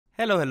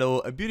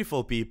Hello,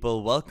 beautiful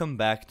people, welcome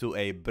back to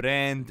a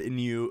brand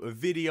new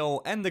video,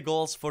 and the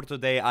goals for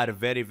today are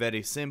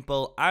very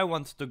simple. I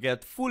want to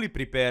get fully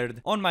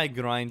prepared on my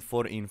grind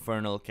for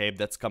Infernal Cape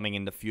that's coming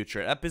in the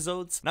future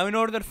episodes. Now in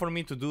order for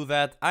me to do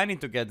that, I need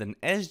to get an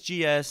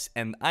SGS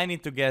and I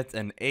need to get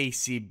an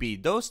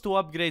ACB. Those two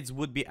upgrades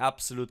would be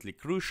absolutely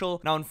crucial.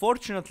 Now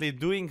unfortunately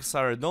doing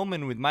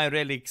Saradomin with my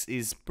relics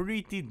is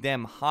pretty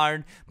damn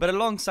hard, but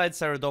alongside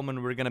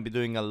Saradomin we're gonna be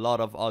doing a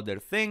lot of other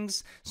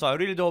things, so I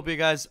really do hope you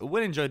guys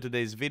will enjoy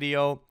today's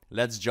video.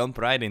 Let's jump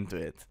right into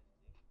it.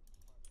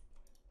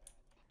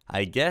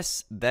 I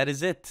guess that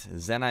is it.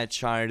 Zenyte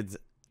shard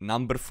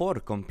number 4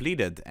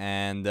 completed,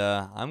 and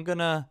I'm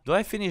gonna... Do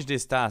I finish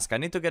this task? I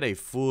need to get a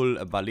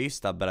full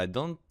ballista, but I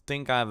don't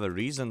think I have a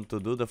reason to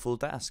do the full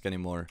task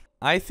anymore.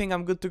 I think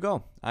I'm good to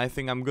go.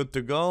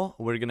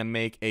 We're gonna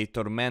make a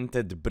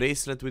tormented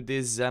bracelet with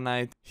this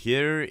Zenyte.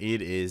 Here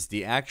it is,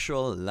 the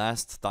actual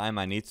last time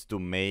I need to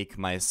make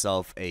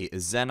myself a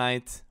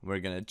Zenyte.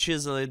 We're gonna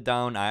chisel it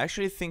down. I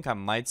actually think I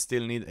might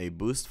still need a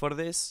boost for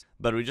this,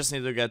 but we just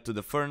need to get to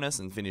the furnace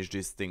and finish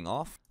this thing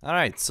off.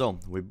 Alright, so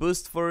we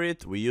boost for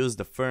it, we use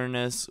the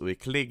furnace, we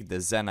click the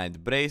Zenyte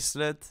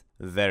bracelet.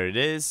 There it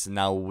is.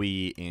 Now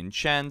we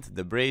enchant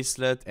the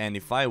bracelet, and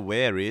if I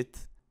wear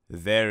it,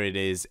 there it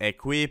is.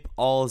 Equip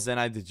all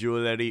Zenyte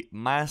jewelry,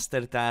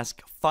 master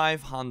task,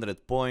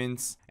 500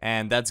 points,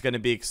 and that's gonna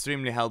be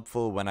extremely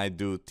helpful when I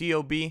do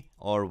TOB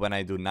or when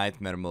I do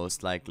Nightmare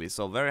most likely.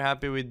 So very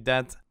happy with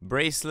that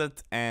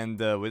bracelet, and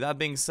with that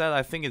being said,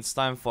 I think it's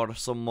time for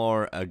some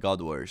more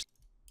God Wars.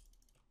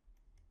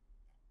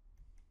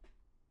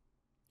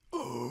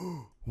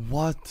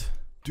 What?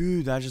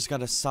 Dude, I just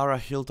got a Sarah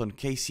hilt on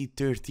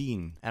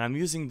KC13, and I'm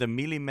using the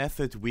melee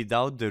method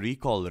without the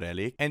recall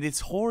relic, and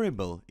it's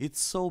horrible. It's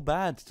so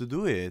bad to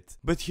do it.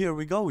 But here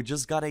we go, we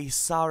just got a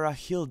Sarah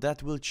hilt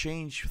that will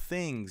change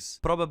things.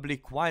 Probably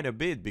quite a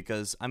bit,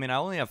 because, I mean, I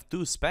only have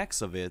 2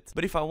 specs of it.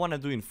 But if I want to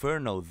do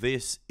Inferno,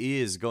 this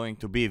is going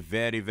to be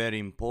very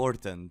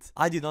important.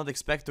 I did not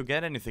expect to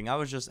get anything. I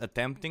was just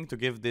attempting to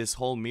give this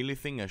whole melee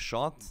thing a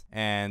shot,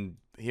 and...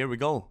 here we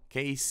go,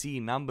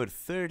 KC number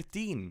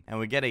 13, and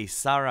we get a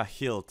Sarah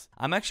hilt.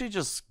 I'm actually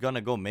just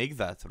gonna go make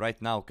that right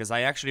now, because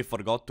I actually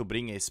forgot to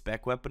bring a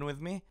spec weapon with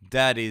me.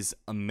 That is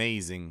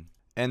amazing.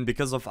 And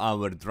because of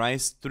our dry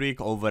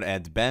streak over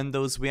at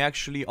Bandos, we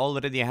actually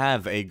already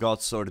have a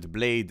Godsword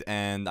blade,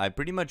 and I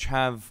pretty much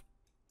have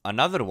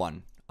another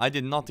one. I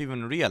did not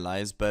even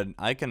realize, but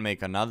I can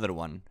make another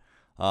one.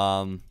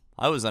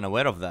 I was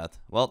unaware of that.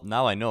 Well,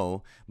 now I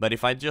know. But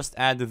if I just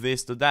add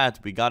this to that,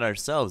 we got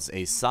ourselves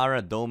a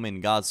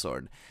Saradomin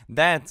Godsword.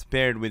 That,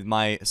 paired with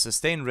my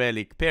Sustain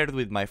Relic, paired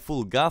with my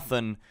full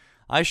Guthan,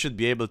 I should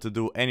be able to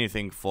do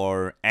anything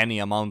for any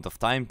amount of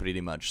time pretty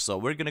much. So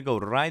we're gonna go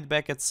right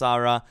back at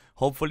Sarah,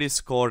 hopefully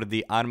score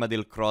the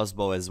Armadillo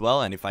crossbow as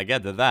well, and if I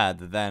get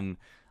that, then...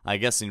 I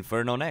guess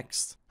Inferno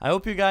next. I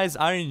hope you guys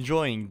are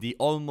enjoying the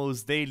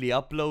almost daily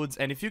uploads,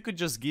 and if you could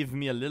just give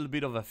me a little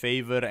bit of a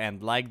favor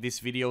and like this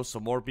video so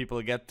more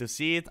people get to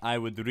see it, I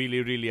would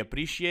really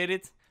appreciate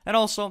it. And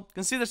also,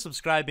 consider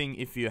subscribing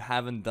if you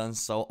haven't done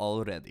so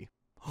already.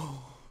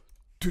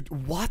 Dude,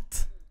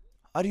 what?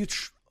 Are you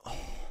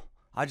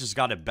I just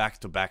got a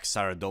back-to-back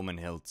Saradomin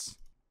hilts.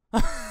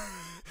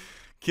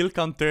 Kill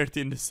count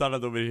 13,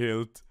 Saradomin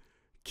hilt.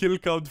 Kill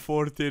count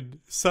 14,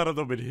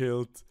 Saradomin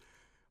hilt.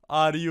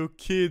 Are you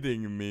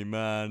kidding me,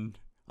 man?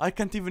 I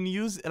can't even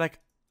use... like,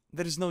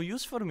 there is no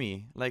use for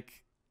me.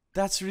 Like,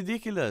 that's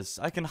ridiculous.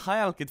 I can high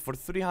alch it for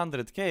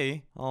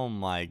 300k. Oh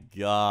my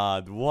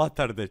god, what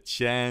are the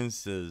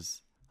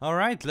chances?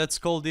 Alright, let's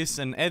call this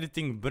an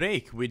editing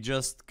break. We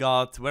just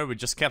got... where we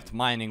just kept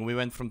mining. We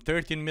went from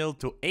 13 mil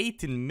to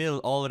 18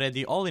 mil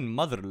already, all in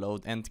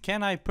motherload. And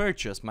can I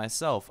purchase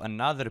myself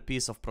another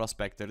piece of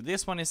prospector?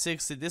 This one is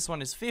 60, this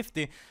one is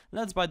 50.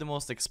 Let's buy the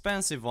most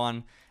expensive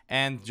one.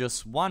 And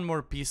just one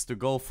more piece to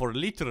go for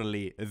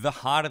literally the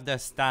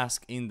hardest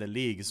task in the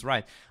leagues.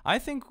 Right, I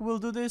think we'll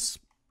do this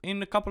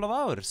in a couple of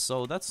hours,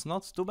 so that's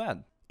not too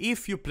bad.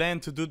 If you plan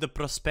to do the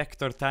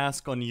prospector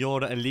task on your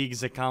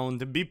league's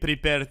account, be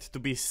prepared to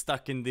be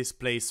stuck in this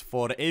place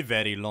for a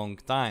very long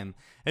time.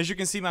 As you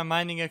can see, my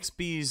mining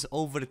XP is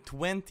over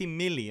 20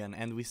 million,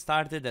 and we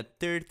started at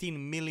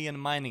 13 million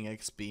mining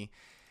XP.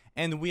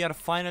 And we are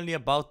finally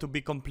about to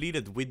be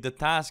completed with the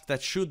task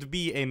that should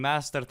be a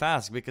master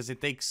task, because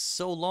it takes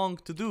so long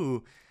to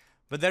do.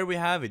 But there we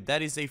have it.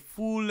 That is a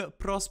full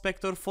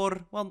prospector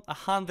for, well,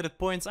 100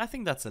 points. I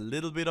think that's a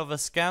little bit of a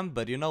scam,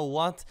 but you know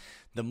what?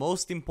 The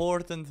most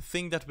important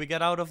thing that we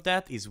get out of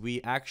that is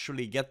we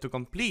actually get to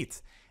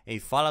complete a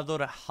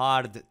Falador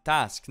hard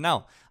task.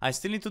 Now, I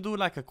still need to do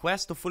like a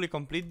quest to fully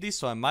complete this,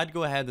 so I might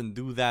go ahead and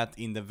do that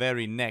in the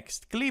very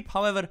next clip.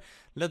 However,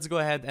 let's go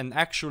ahead and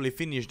actually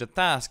finish the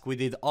task we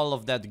did all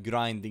of that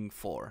grinding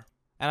for.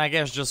 And I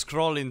guess just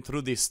scrolling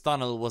through this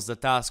tunnel was the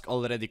task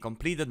already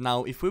completed.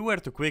 Now, if we were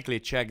to quickly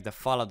check the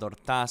Falador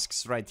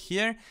tasks right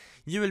here,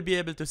 you will be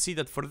able to see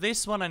that for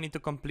this one I need to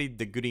complete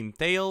the Grim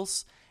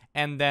Tales,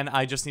 And then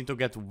I just need to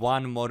get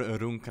one more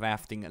rune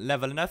crafting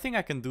level, and I think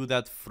I can do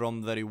that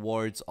from the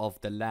rewards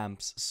of the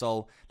lamps.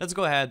 So let's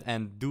go ahead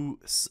and do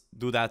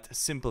that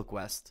simple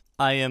quest.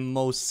 I am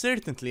most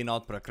certainly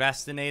not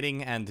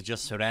procrastinating and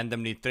just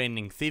randomly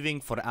training thieving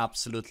for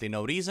absolutely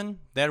no reason.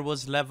 There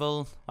was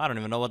level, I don't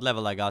even know what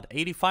level I got,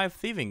 85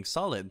 thieving,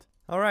 solid.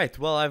 Alright,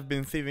 well, I've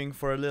been thieving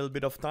for a little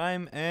bit of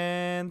time,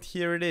 and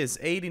here it is,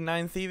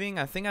 89 thieving.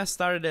 I think I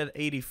started at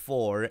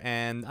 84,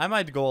 and I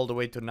might go all the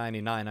way to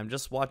 99. I'm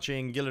just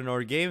watching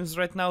Gillinor Games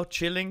right now,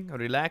 chilling,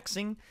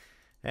 relaxing,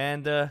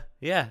 and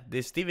yeah,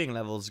 this thieving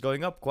level is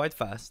going up quite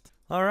fast.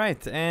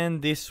 Alright,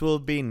 and this will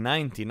be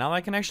 90. Now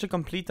I can actually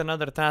complete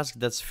another task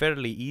that's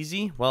fairly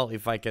easy, well,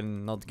 if I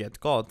can not get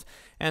caught,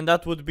 and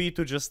that would be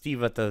to just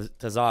thieve a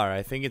Tazar.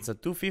 I think it's a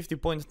 250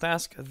 point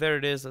task. There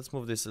it is. Let's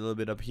move this a little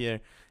bit up here.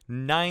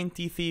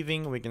 90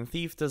 thieving, we can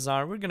thieve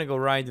Tazar. We're gonna go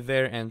right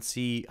there and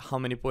see how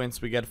many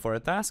points we get for a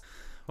task.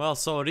 Well,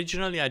 so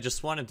originally I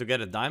just wanted to get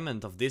a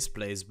diamond of this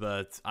place,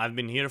 but I've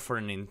been here for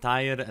an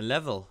entire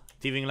level.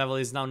 Thieving level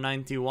is now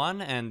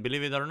 91, and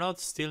believe it or not,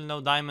 still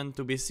no diamond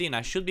to be seen.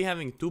 I should be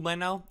having 2 by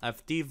now.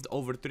 I've thieved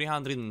over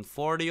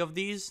 340 of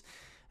these,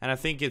 and I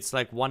think it's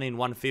like 1 in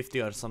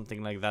 150 or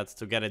something like that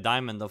to get a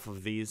diamond off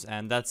of these,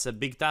 and that's a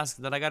big task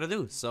that I gotta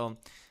do. So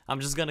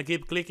I'm just gonna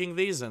keep clicking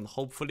these and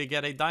hopefully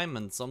get a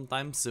diamond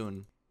sometime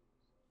soon.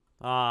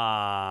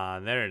 Ah,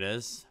 there it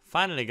is.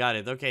 Finally got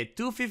it. Okay,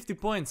 250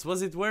 points.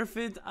 Was it worth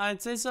it?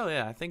 I'd say so,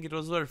 yeah. I think it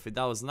was worth it.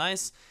 That was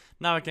nice.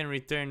 Now I can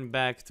return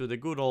back to the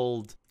good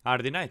old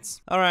Hardy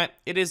Nights. Alright,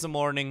 it is the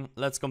morning.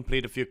 Let's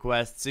complete a few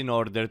quests in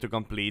order to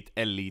complete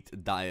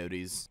Elite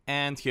Diaries.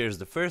 And here's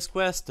the first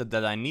quest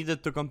that I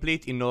needed to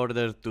complete in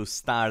order to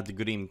start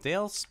Grim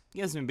Tales.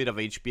 Gives me a bit of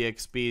HP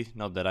XP,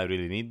 not that I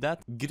really need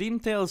that. Grim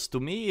Tales to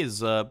me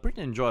is a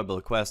pretty enjoyable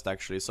quest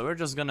actually, so we're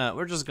just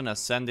gonna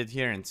send it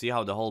here and see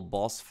how the whole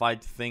boss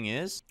fight thing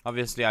is.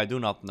 Obviously I do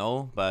not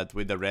know, but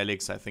with the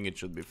relics I think it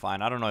should be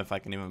fine. I don't know if I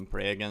can even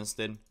pray against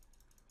it.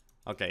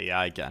 Okay, yeah,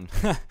 I can.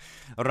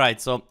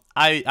 Alright, so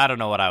I don't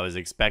know what I was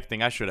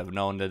expecting. I should have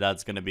known that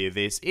that's gonna be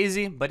this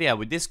easy. But yeah,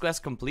 with this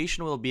quest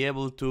completion, we'll be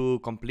able to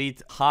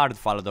complete hard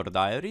Falador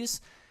Diaries.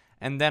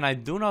 And then I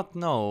do not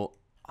know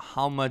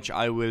how much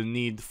I will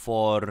need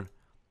for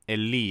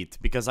Elite,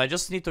 because I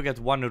just need to get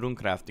 1 rune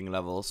crafting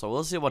level. So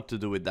we'll see what to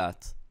do with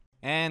that.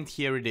 And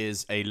here it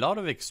is, a lot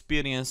of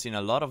experience in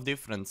a lot of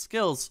different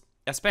skills,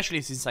 especially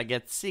since I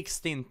get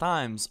 16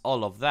 times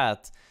all of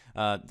that.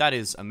 That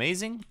is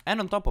amazing, and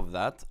on top of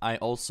that, I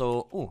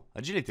also,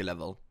 agility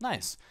level,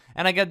 nice,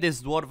 and I get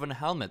this dwarven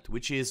helmet,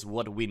 which is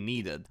what we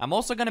needed. I'm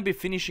also gonna be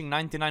finishing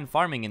 99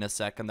 farming in a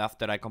second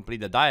after I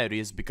complete the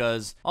diaries,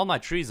 because all my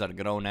trees are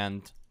grown,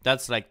 and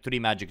that's like 3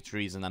 magic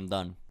trees and I'm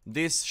done.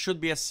 This should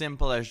be as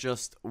simple as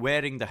just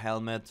wearing the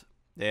helmet.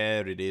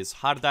 There it is,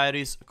 hard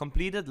diaries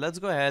completed. Let's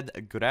go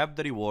ahead, grab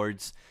the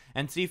rewards,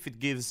 and see if it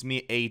gives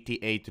me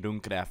 88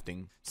 rune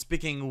crafting.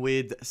 Speaking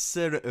with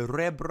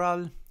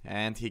Cerebral,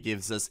 and he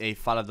gives us a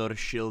Falador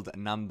shield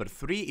number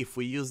 3. If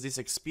we use this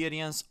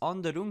experience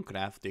on the rune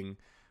crafting,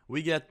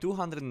 we get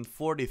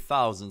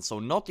 240,000, so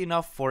not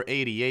enough for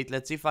 88.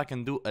 Let's see if I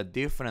can do a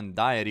different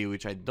diary,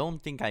 which I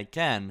don't think I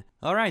can.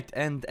 Alright,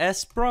 and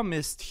as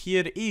promised,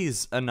 here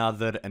is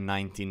another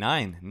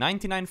 99.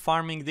 99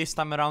 farming, this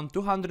time around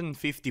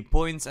 250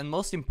 points, and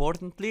most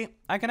importantly,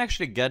 I can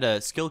actually get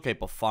a skill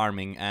cape of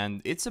farming,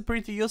 and it's a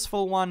pretty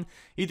useful one.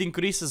 It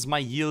increases my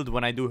yield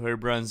when I do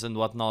herb runs and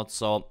whatnot,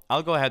 so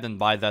I'll go ahead and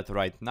buy that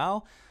right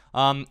now.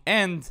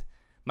 And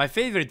my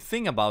favorite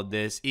thing about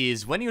this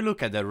is when you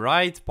look at the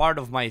right part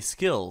of my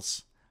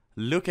skills,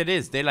 look at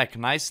this, they like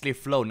nicely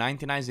flow,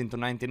 99s into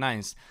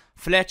 99s.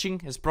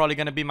 Fletching is probably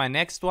gonna be my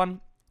next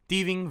one.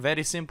 Thieving,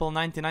 very simple,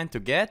 99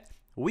 to get.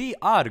 We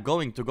are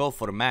going to go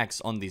for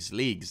max on these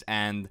leagues,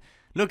 and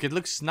look, it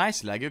looks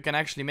nice, like you can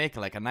actually make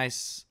like a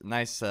nice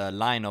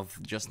line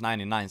of just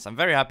 99s. I'm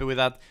very happy with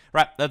that.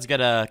 Right, let's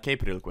get a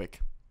cape real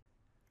quick.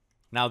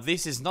 Now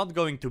this is not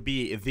going to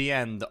be the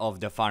end of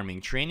the farming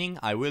training.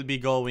 I will be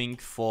going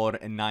for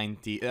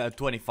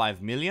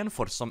 25 million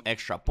for some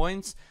extra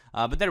points.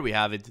 But there we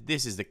have it.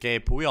 This is the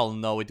cape. We all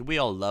know it. We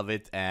all love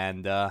it.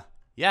 And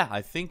yeah,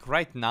 I think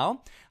right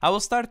now I will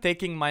start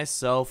taking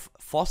myself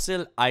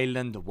Fossil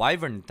Island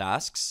Wyvern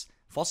tasks.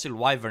 Fossil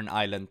Wyvern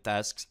Island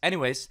tasks.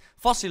 Anyways,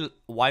 Fossil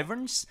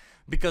Wyverns,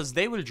 because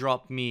they will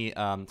drop me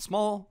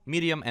small,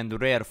 medium and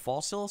rare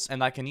fossils,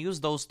 and I can use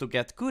those to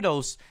get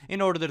kudos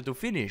in order to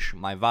finish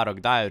my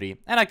Varrock diary,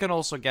 and I can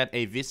also get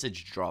a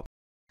visage drop.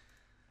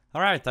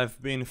 Alright, I've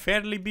been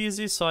fairly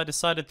busy, so I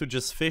decided to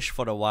just fish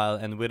for a while,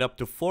 and with up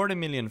to 40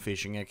 million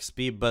fishing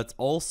XP, but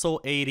also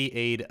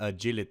 88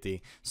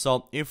 agility.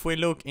 So if we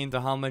look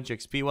into how much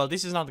XP, well,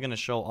 this is not gonna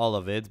show all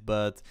of it,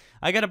 but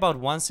I get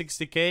about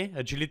 160k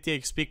agility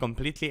XP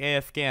completely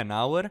AFK an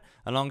hour,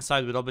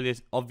 alongside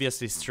with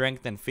obviously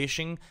strength and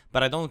fishing,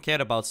 but I don't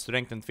care about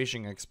strength and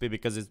fishing XP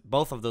because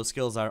both of those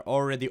skills are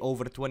already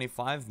over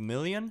 25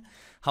 million.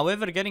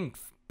 However, getting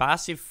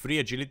passive free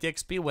agility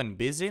XP when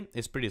busy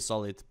is pretty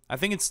solid. I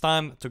think it's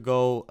time to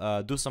go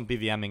do some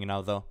PVMing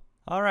now though.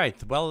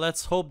 Alright, well,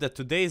 let's hope that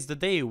today is the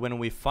day when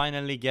we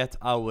finally get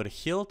our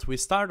hilt. We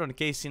start on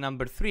KC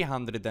number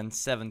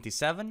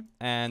 377,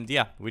 and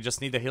yeah, we just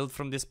need a hilt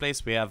from this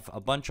place. We have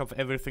a bunch of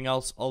everything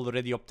else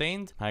already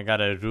obtained. I got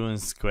a rune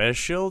square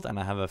shield, and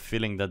I have a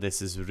feeling that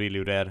this is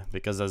really rare,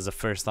 because that's the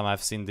first time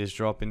I've seen this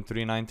drop in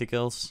 390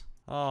 kills.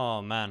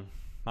 Oh man.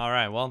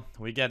 Alright, well,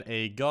 we get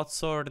a God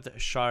Sword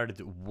Shard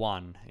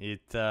 1.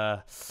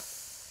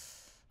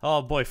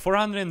 Oh boy,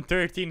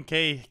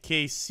 413k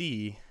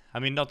KC. I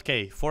mean, not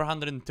K,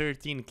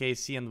 413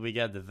 KC, and we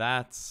get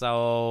that.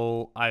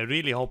 So I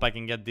really hope I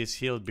can get this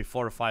healed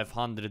before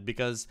 500,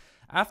 because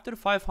after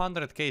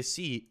 500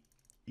 KC,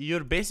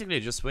 you're basically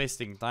just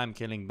wasting time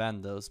killing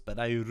bandos. But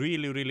I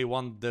really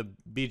want the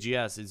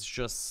BGS. It's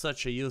just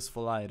such a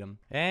useful item.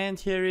 And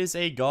here is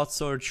a God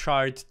Sword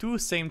Shard 2,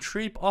 same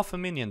trip of a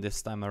minion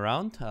this time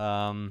around.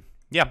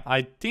 Yeah,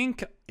 I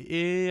think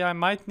I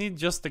might need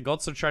just the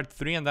God Sword Shard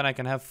 3 and then I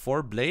can have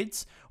 4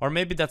 blades. Or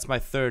maybe that's my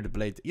 3rd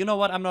blade. You know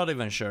what? I'm not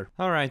even sure.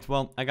 Alright,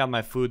 well, I got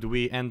my food.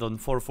 We end on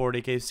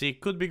 440 KC.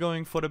 Could be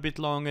going for a bit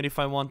longer if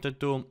I wanted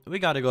to. We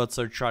got a God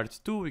Sword Shard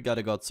 2. We got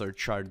a God Sword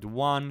Shard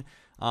 1.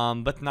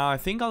 But now I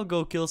think I'll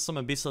go kill some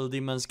Abyssal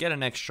Demons, get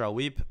an extra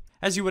whip.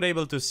 As you were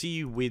able to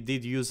see, we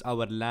did use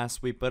our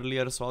last whip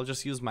earlier, so I'll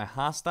just use my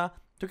Hasta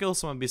to kill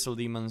some Abyssal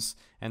Demons,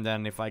 and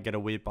then if I get a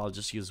whip, I'll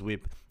just use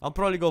whip. I'll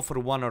probably go for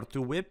 1 or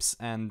 2 whips,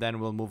 and then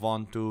we'll move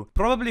on to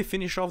probably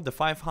finish off the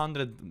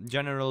 500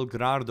 General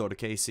Grardor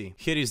KC.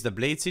 Here is the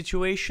blade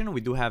situation.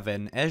 We do have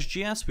an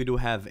SGS, we do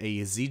have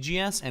a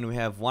ZGS, and we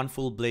have 1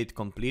 full blade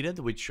completed,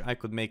 which I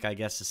could make, I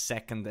guess, a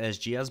 2nd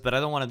SGS, but I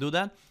don't want to do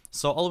that.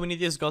 So all we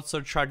need is God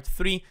Sword Shard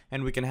 3,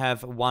 and we can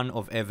have 1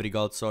 of every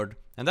God Sword.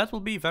 And that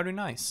will be very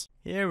nice.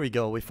 Here we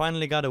go, we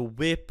finally got a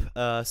whip,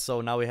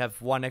 so now we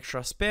have 1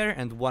 extra spare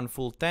and 1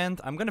 full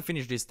tent. I'm gonna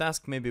finish this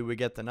task, maybe we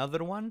get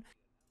another one.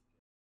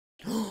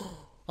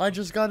 I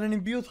just got an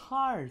imbued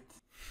heart!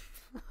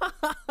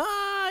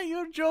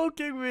 You're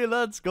joking me,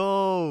 let's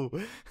go!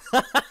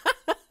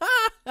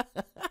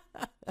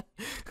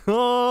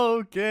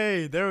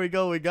 Okay, there we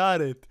go, we got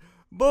it.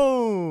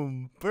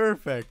 Boom!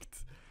 Perfect.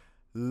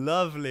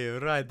 Lovely,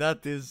 right,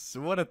 that is,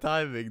 what a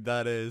timing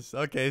that is.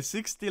 Okay,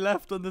 60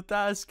 left on the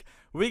task.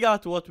 We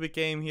got what we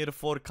came here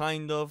for,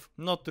 kind of.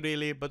 Not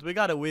really, but we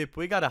got a whip,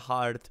 we got a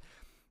heart.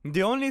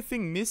 The only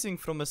thing missing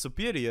from a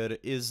superior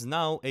is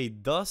now a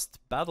dust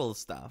battle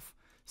staff.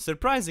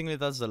 Surprisingly,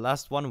 that's the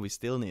last one we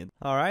still need.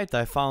 Alright,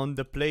 I found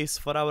the place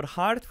for our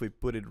heart. We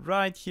put it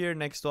right here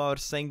next to our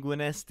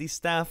Sanguinesti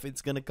staff.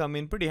 It's gonna come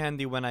in pretty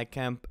handy when I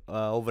camp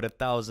over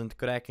 1,000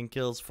 Kraken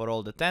kills for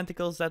all the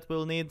tentacles that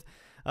we'll need.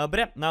 But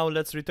yeah, now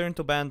let's return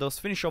to Bandos,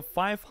 finish off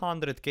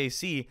 500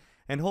 KC,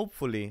 and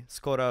hopefully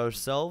score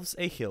ourselves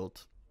a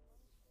hilt.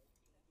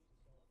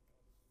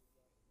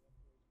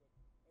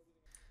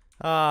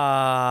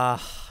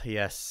 Ah,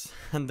 yes,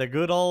 and the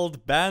good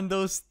old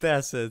Bandos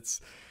Tessets.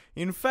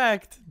 In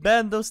fact,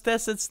 Bandos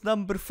Tessets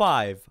number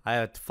 5. I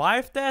had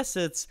 5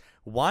 Tessets,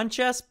 1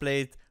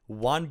 chestplate,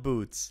 1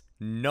 boots,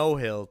 no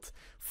hilt.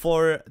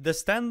 For the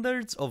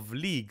standards of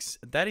leagues,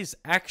 that is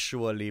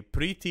actually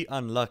pretty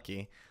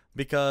unlucky.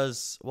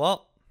 Because,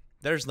 well,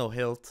 there's no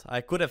hilt.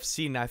 I could have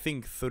seen, I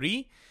think,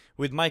 3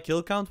 with my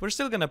kill count. We're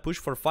still gonna push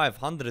for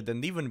 500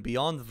 and even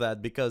beyond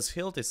that, because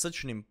hilt is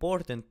such an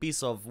important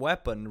piece of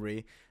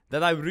weaponry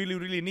that I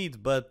really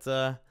need. But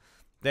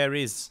there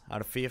is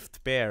our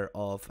 5th pair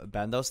of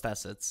Bandos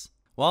Tessets.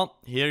 Well,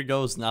 here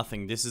goes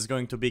nothing. This is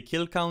going to be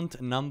kill count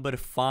number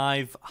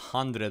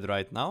 500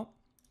 right now.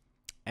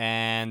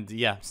 And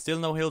yeah, still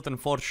no hilt,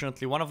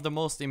 unfortunately. One of the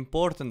most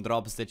important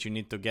drops that you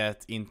need to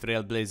get in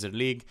Trailblazer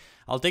League.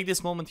 I'll take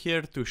this moment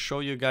here to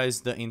show you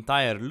guys the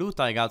entire loot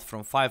I got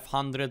from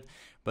 500.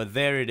 But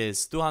there it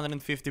is,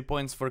 250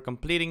 points for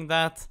completing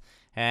that.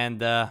 And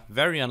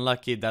very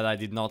unlucky that I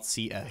did not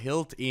see a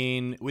hilt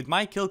in. With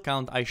my kill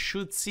count, I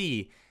should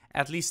see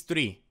at least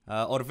 3.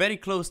 Or very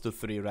close to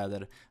 3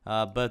 rather.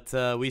 But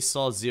we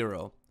saw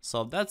 0.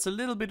 So that's a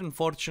little bit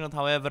unfortunate.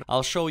 However,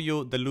 I'll show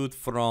you the loot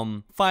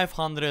from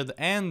 500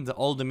 and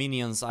all the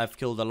minions I've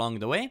killed along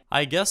the way.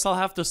 I guess I'll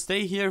have to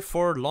stay here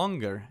for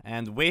longer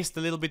and waste a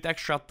little bit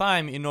extra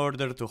time in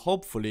order to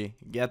hopefully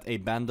get a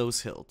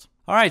Bandos hilt.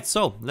 Alright,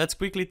 so let's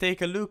quickly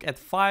take a look at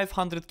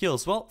 500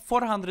 kills. Well,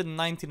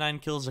 499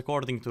 kills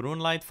according to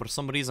Runelight. For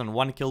some reason,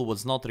 1 kill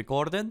was not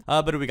recorded.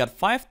 But we got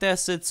 5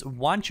 Tessets,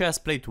 1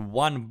 chestplate,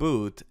 1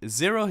 boot,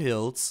 0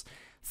 hilts,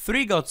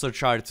 3 God Sword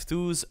Shard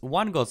 2s,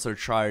 1 God Sword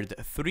Shard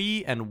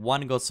 3 and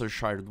 1 God Sword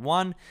Shard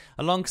 1.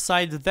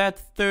 Alongside that,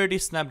 30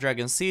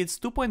 Snapdragon Seeds,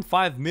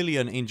 2.5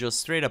 million in just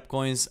straight up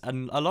coins,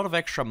 and a lot of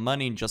extra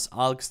money in just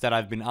alks that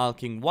I've been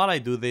alking while I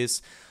do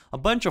this. A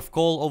bunch of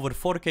coal, over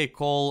 4k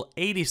coal,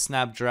 80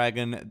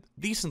 Snapdragon,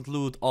 decent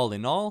loot all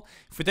in all.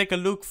 If we take a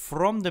look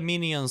from the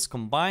minions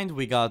combined,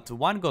 we got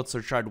 1 God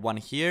Sword Shard 1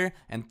 here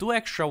and 2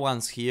 extra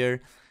ones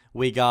here.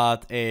 We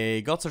got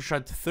a God Sword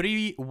Shard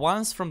 3,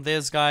 once from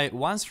this guy,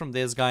 once from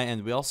this guy,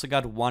 and we also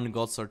got one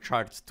God Sword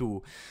Shard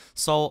 2.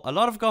 So a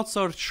lot of God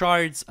Sword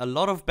Shards, a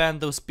lot of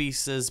Bandos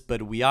pieces,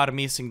 but we are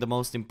missing the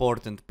most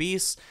important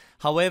piece.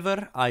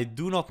 However, I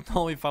do not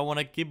know if I want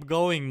to keep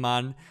going,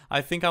 man.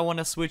 I think I want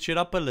to switch it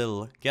up a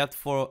little,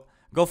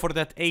 go for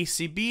that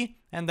ACB,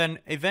 and then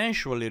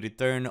eventually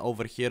return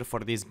over here for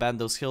this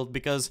Bandos Hilt,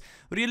 because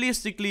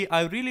realistically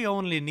I really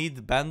only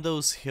need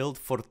Bandos Hilt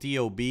for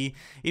TOB.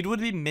 It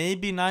would be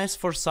maybe nice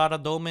for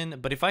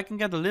Saradomin, but if I can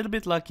get a little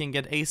bit lucky and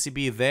get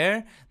ACB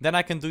there, then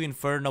I can do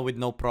Inferno with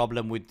no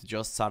problem with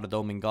just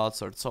Saradomin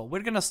Godsword. So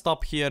we're gonna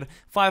stop here.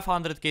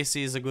 500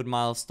 KC is a good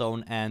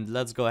milestone, and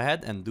let's go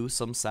ahead and do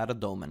some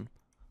Saradomin.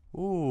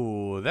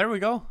 Ooh, there we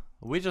go.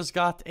 We just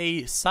got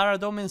a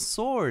Saradomin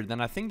sword,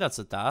 and I think that's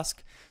a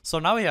task. So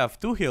now we have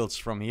 2 heals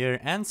from here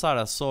and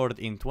Sara's sword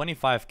in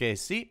 25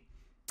 KC.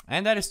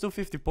 And that is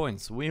 250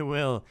 points. We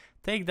will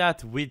take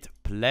that with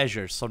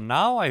pleasure. So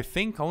now I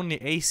think only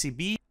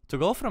ACB to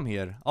go from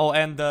here. Oh,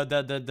 and the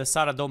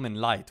Saradomin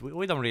light.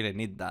 We don't really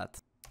need that.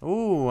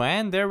 Ooh,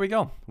 and there we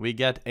go. We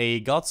get a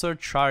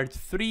Godsword Shard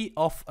 3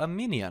 of a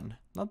minion.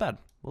 Not bad.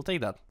 We'll take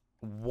that.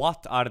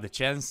 What are the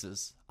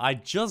chances? I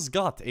just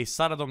got a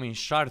Saradomin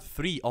Shard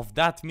 3 of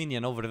that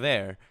minion over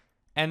there,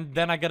 and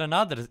then I get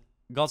another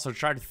Godsword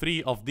Shard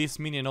 3 of this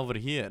minion over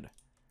here.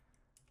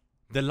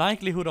 The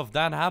likelihood of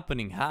that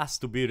happening has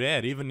to be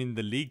rare, even in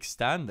the league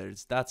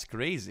standards. That's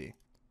crazy.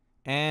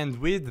 And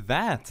with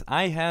that,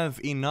 I have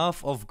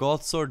enough of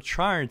Godsword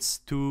Shards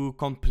to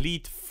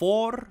complete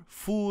 4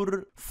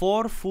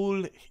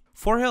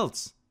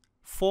 hilts.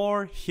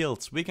 4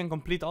 hilts. We can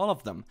complete all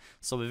of them.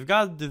 So we've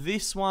got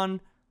this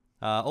one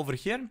over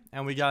here,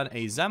 and we got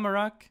a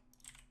Zamorak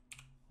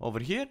over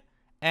here,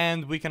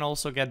 and we can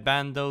also get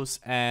Bandos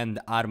and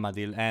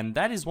Armadil, and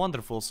that is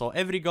wonderful. So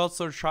every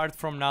Godsword Shard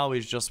from now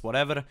is just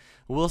whatever.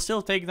 We'll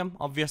still take them,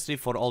 obviously,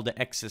 for all the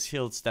excess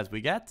heals that we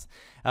get.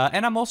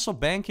 And I'm also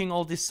banking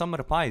all these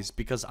Summer Pies,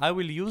 because I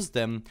will use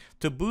them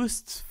to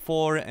boost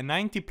for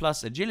 90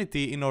 plus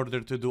agility in order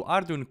to do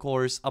Arduin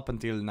cores up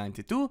until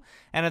 92.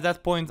 And at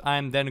that point,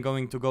 I'm then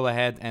going to go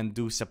ahead and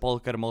do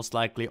Sepulcher, most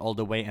likely all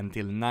the way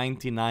until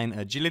 99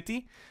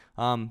 agility.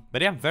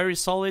 But yeah, very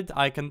solid.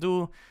 I can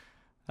do,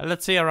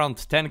 let's say,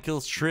 around 10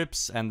 kill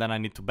strips, and then I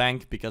need to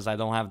bank because I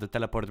don't have the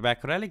teleport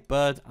back relic,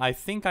 but I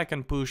think I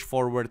can push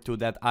forward to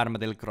that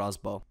Armadil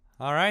crossbow.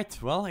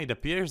 Alright, well, it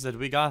appears that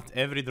we got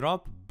every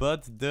drop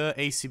but the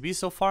ACB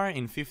so far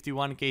in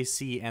 51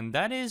 KC, and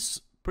that is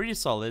pretty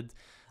solid.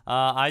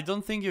 I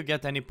don't think you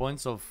get any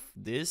points of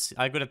this.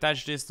 I could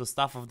attach this to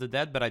Staff of the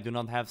Dead, but I do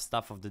not have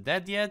Staff of the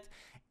Dead yet.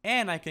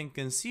 And I can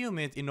consume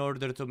it in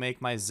order to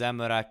make my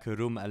Zamorak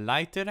room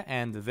lighter,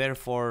 and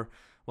therefore,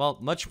 well,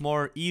 much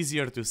more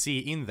easier to see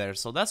in there.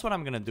 So that's what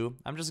I'm gonna do.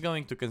 I'm just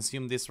going to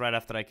consume this right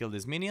after I kill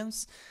these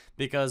minions,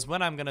 because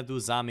when I'm gonna do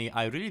Zami,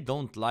 I really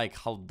don't like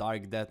how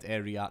dark that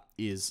area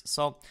is.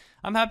 So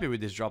I'm happy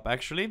with this drop,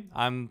 actually.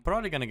 I'm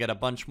probably gonna get a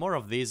bunch more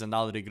of these, and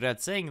I'll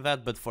regret saying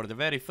that, but for the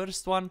very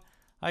first one,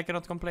 I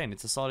cannot complain.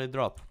 It's a solid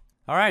drop.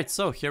 Alright,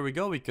 so here we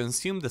go. We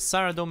consume the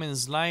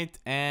Saradomin's light,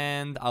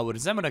 and our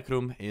Zamorak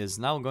room is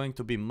now going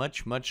to be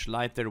much, much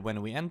lighter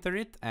when we enter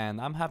it, and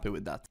I'm happy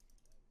with that.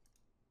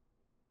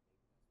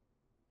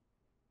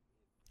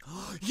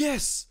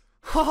 Yes!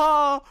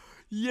 Haha!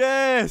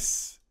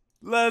 Yes!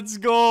 Let's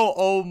go!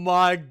 Oh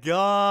my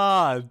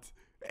god!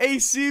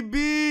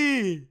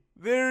 ACB!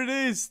 There it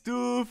is!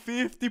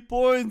 250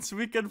 points!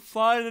 We can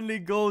finally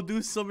go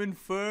do some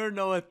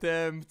Inferno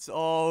attempts!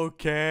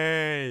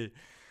 Okay!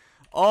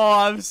 Oh,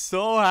 I'm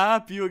so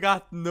happy, you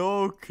got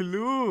no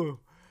clue!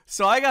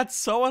 So I got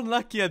so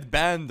unlucky at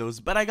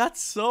Bandos, but I got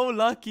so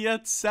lucky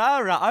at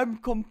Sarah! I'm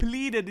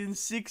completed in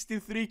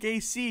 63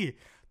 KC!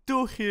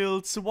 2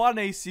 heals, 1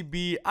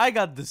 ACB, I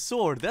got the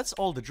sword, that's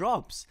all the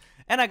drops.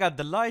 And I got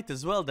the light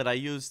as well that I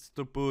used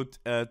to put,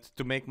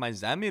 to make my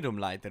Zami room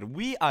lighter.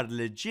 We are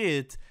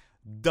legit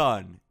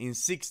done in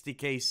 60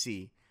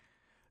 KC.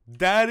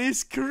 That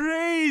is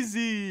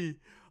crazy!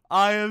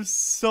 I am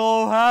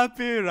so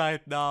happy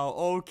right now.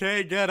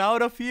 Okay, get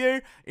out of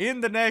here.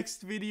 In the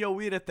next video,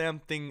 we're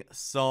attempting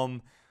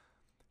some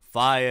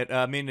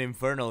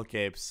infernal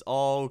capes.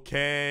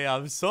 Okay,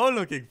 I'm so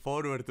looking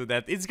forward to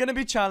that. It's gonna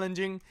be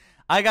challenging.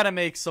 I gotta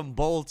make some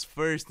bolts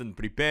first and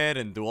prepare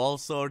and do all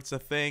sorts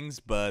of things,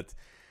 but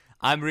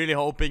I'm really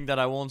hoping that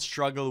I won't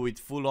struggle with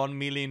full-on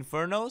melee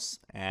infernos.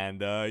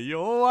 And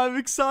yo, I'm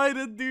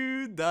excited,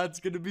 dude. That's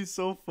gonna be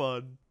so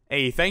fun.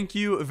 Hey, thank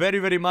you very,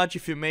 very much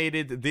if you made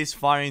it this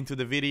far into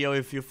the video.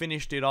 If you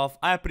finished it off,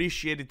 I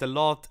appreciate it a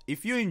lot.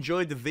 If you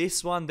enjoyed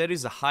this one, there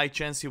is a high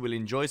chance you will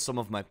enjoy some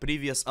of my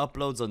previous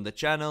uploads on the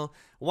channel.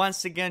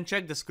 Once again,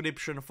 check the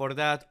description for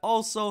that.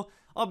 Also,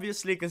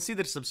 obviously,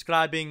 consider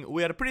subscribing.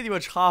 We are pretty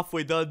much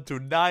halfway done to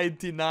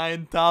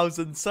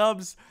 99,000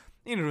 subs.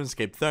 in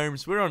RuneScape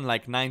terms. We're on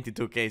like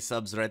 92k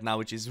subs right now,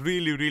 which is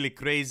really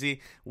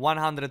crazy.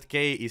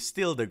 100k is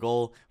still the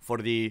goal for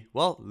the,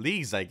 well,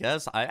 leagues, I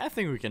guess. I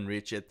think we can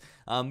reach it.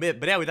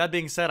 But yeah, with that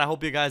being said, I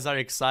hope you guys are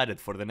excited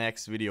for the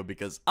next video,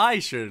 because I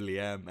surely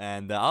am.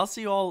 And I'll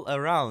see you all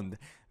around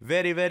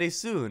very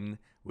soon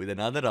with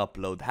another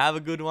upload. Have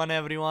a good one,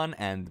 everyone,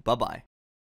 and bye-bye.